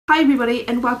Hi everybody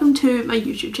and welcome to my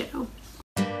YouTube channel.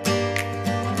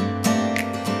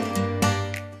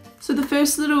 So the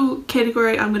first little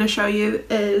category I'm going to show you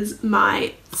is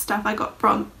my stuff I got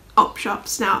from op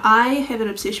shops. Now I have an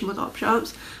obsession with op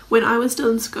shops. When I was still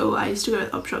in school I used to go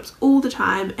to op shops all the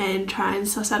time and try and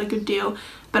suss out a good deal,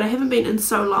 but I haven't been in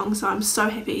so long, so I'm so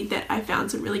happy that I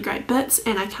found some really great bits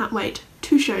and I can't wait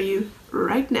to show you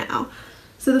right now.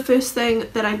 So the first thing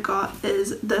that I got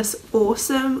is this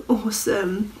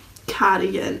awesome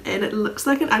cardigan, and it looks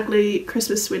like an ugly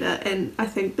Christmas sweater, and I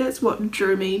think that's what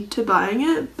drew me to buying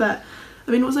it. But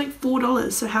I mean, it was like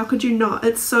 $4, so how could you not?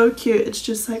 It's so cute. It's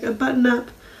just like a button-up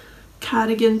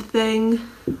cardigan thing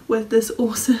with this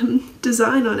awesome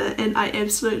design on it, and I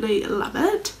absolutely love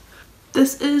it.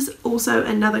 This is also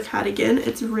another cardigan.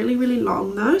 It's really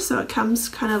long though, so it comes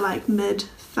kind of like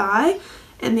mid-thigh,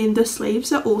 and then the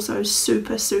sleeves are also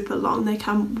super long. They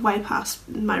come way past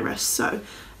my wrist, so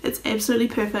it's absolutely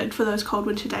perfect for those cold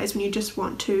winter days when you just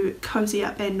want to cozy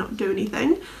up and not do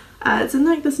anything. It's in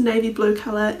like this navy blue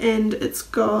colour, and it's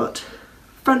got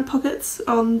front pockets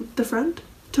on the front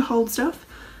to hold stuff.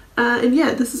 And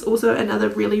yeah, this is also another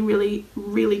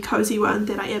really cozy one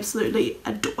that I absolutely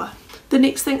adore. The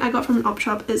next thing I got from an op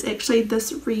shop is actually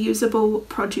this reusable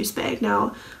produce bag.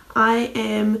 Now I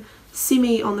am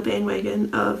semi on the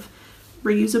bandwagon of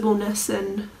reusableness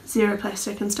and zero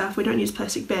plastic and stuff. We don't use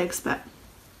plastic bags, but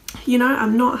you know,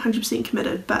 I'm not 100%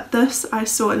 committed. But this I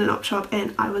saw in an op shop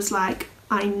and I was like,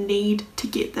 I need to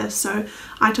get this. So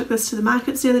I took this to the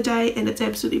markets the other day and it's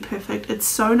absolutely perfect. It's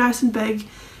so nice and big,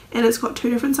 and it's got two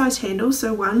different sized handles.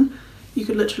 So one you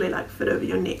could literally like fit over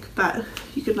your neck, but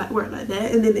you could like wear it like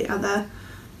that, and then the other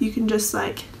you can just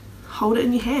like hold it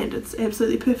in your hand. It's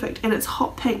absolutely perfect, and it's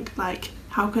hot pink. Like,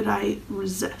 how could I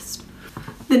resist?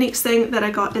 The next thing that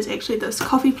I got is actually this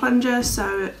coffee plunger.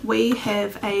 So we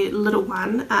have a little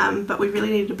one, but we really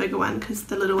needed a bigger one because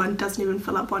the little one doesn't even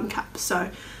fill up 1 cup. So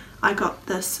I got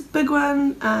this big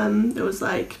one. It was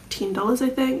like $10 I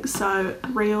think, so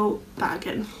real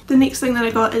bargain. The next thing that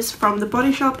I got is from the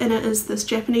Body Shop, and it is this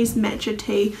Japanese matcha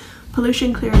tea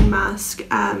pollution clearing mask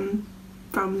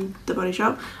from the Body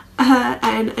Shop,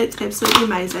 and it's absolutely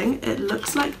amazing. It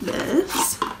looks like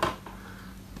this.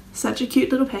 Such a cute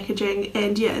little packaging,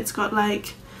 and yeah, it's got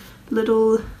like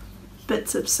little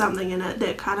bits of something in it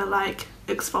that kind of like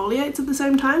exfoliates at the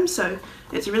same time, so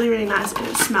it's really nice, and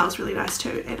it smells really nice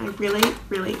too, and I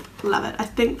really love it. I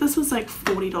think this was like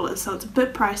 $40, so it's a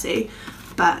bit pricey,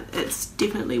 but it's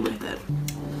definitely worth it.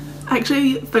 I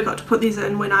actually forgot to put these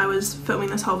in when I was filming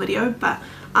this whole video, but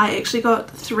I actually got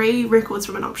 3 records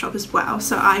from an op shop as well.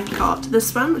 So I got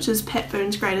this one, which is Pat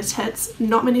Boone's Greatest Hits.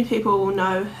 Not many people will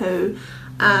know who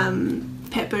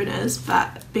Pat Boone is,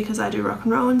 but because I do rock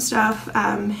and roll and stuff,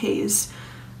 he's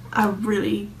a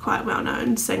really quite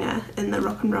well-known singer in the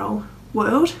rock and roll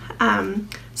world.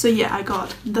 So yeah, I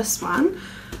got this one.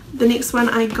 The next one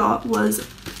I got was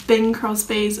Bing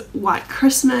Crosby's White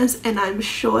Christmas, and I'm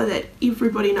sure that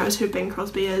everybody knows who Bing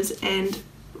Crosby is, and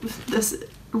this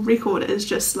record is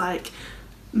just like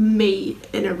me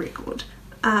in a record.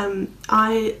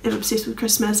 I am obsessed with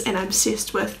Christmas, and I'm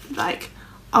obsessed with like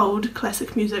old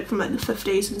classic music from like the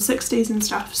 50s and 60s and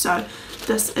stuff, so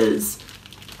this is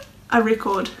a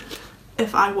record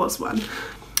if I was one.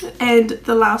 And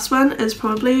the last one is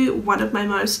probably one of my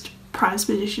most prized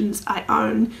possessions I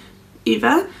own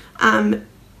ever,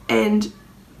 and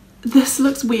this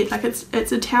looks weird, like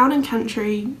it's a town and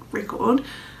country record,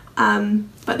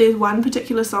 but there's one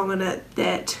particular song in it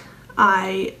that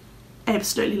I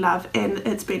absolutely love, and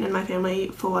it's been in my family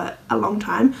for a long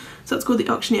time. So it's called The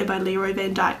Auctioneer by Leroy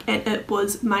Van Dyke, and it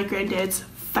was my granddad's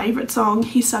favourite song.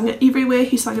 He sung it everywhere.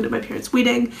 He sung it at my parents'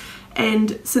 wedding,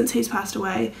 and since he's passed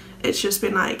away it's just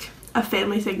been like a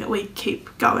family thing that we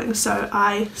keep going. So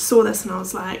I saw this and I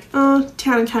was like, oh,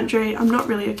 town and country, I'm not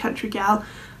really a country gal,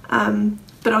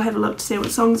 but I'll have a look to see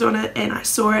what song's on it, and I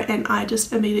saw it and I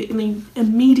just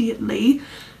immediately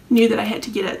knew that I had to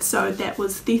get it. So that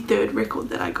was the 3rd record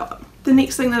that I got. The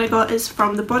next thing that I got is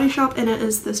from the Body Shop, and it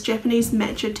is this Japanese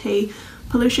matcha tea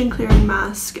pollution clearing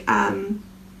mask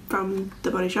from the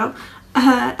Body Shop,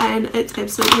 and it's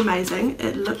absolutely amazing.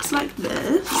 It looks like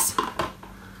this.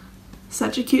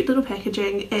 Such a cute little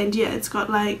packaging, and yeah, it's got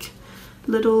like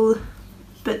little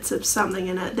bits of something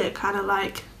in it that kind of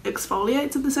like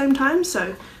exfoliates at the same time,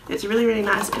 so it's really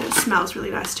nice, and it smells really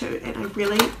nice too, and I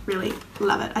really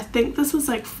love it. I think this was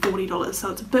like $40, so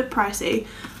it's a bit pricey,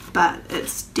 but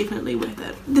it's definitely worth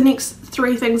it. The next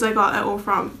 3 things I got are all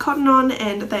from Cotton On,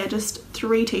 and they are just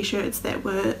 3 t-shirts that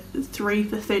were 3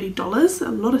 for $30. A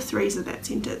lot of 3s in that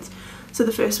sentence. So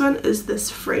the first one is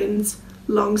this Friends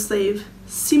long sleeve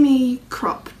semi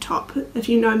crop top. If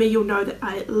you know me, you'll know that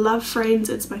I love Friends,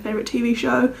 it's my favourite TV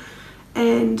show,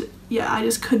 and yeah, I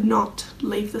just could not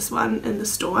leave this one in the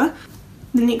store.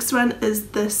 The next one is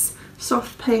this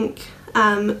soft pink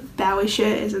Bowie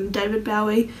shirt, as in David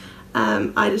Bowie.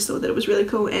 I just thought that it was really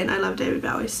cool, and I love David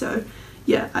Bowie, so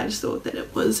yeah, I just thought that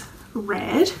it was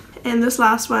rad. And this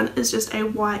last one is just a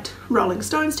white Rolling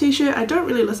Stones t-shirt. I don't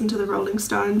really listen to the Rolling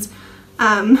Stones,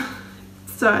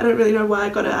 so I don't really know why I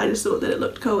got it. I just thought that it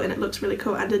looked cool, and it looks really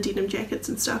cool under denim jackets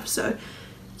and stuff, so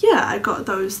yeah, I got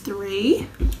those three.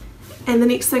 And the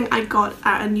next thing I got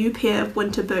are a new pair of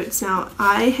winter boots. Now,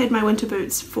 I had my winter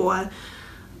boots for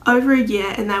over a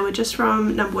year, and they were just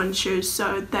from No. 1 Shoes,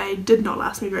 so they did not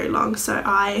last me very long. So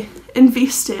I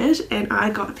invested and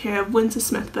I got a pair of Windsor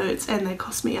Smith boots, and they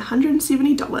cost me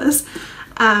 $170.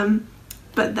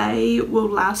 But they will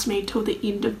last me till the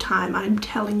end of time. I'm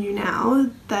telling you now,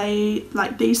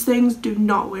 these things do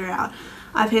not wear out.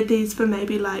 I've had these for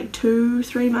maybe like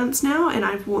 2-3 months now, and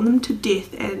I've worn them to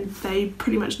death, and they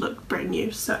pretty much look brand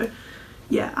new. So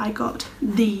yeah, I got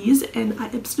these and I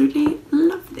absolutely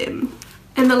love them.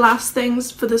 And the last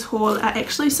things for this haul are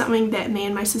actually something that me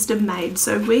and my sister made.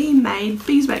 So we made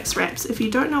beeswax wraps. If you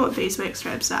don't know what beeswax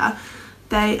wraps are,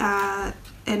 they are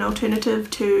an alternative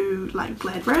to like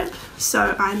Glad wrap.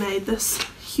 So I made this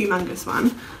humongous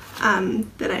one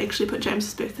that I actually put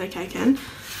James's birthday cake in.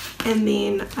 And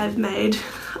then I've made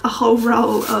a whole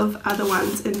roll of other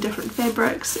ones in different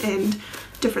fabrics and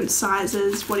different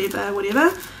sizes,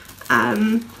 whatever.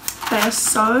 They are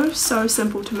so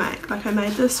simple to make. Like, I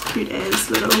made this cute as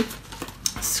little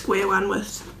square one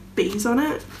with bees on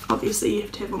it. Obviously you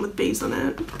have to have one with bees on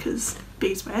it because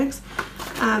beeswax.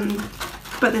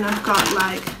 But then I've got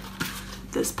like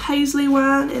this paisley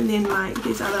one, and then like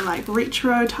these other like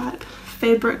retro type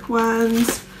fabric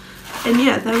ones. And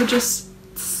yeah, they were just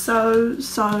so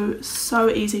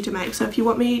easy to make. So if you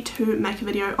want me to make a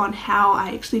video on how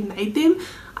I actually made them,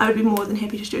 I would be more than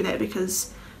happy to do that,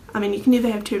 because I mean, you can never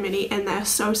have too many, and they're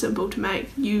so simple to make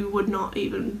you would not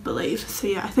even believe. So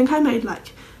yeah, I think I made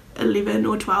like 11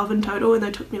 or 12 in total, and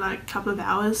they took me like a couple of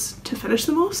hours to finish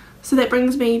them all. So that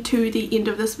brings me to the end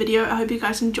of this video. I hope you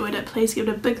guys enjoyed it. Please give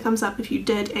it a big thumbs up if you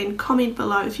did, and comment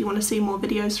below if you want to see more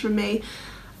videos from me.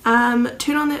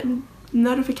 Turn on that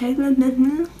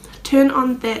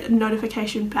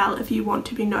notification bell if you want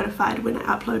to be notified when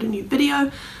I upload a new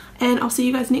video, and I'll see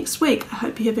you guys next week. I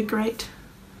hope you have a great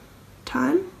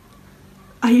time.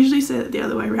 I usually say it the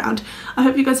other way around. I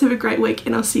hope you guys have a great week,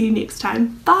 and I'll see you next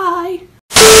time. Bye!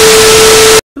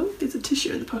 Oh, there's a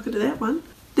tissue in the pocket of that one.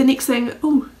 The next thing,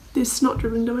 oh, there's snot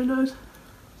dripping down my nose.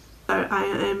 So I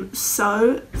am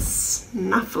so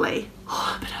snuffly.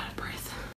 Oh, but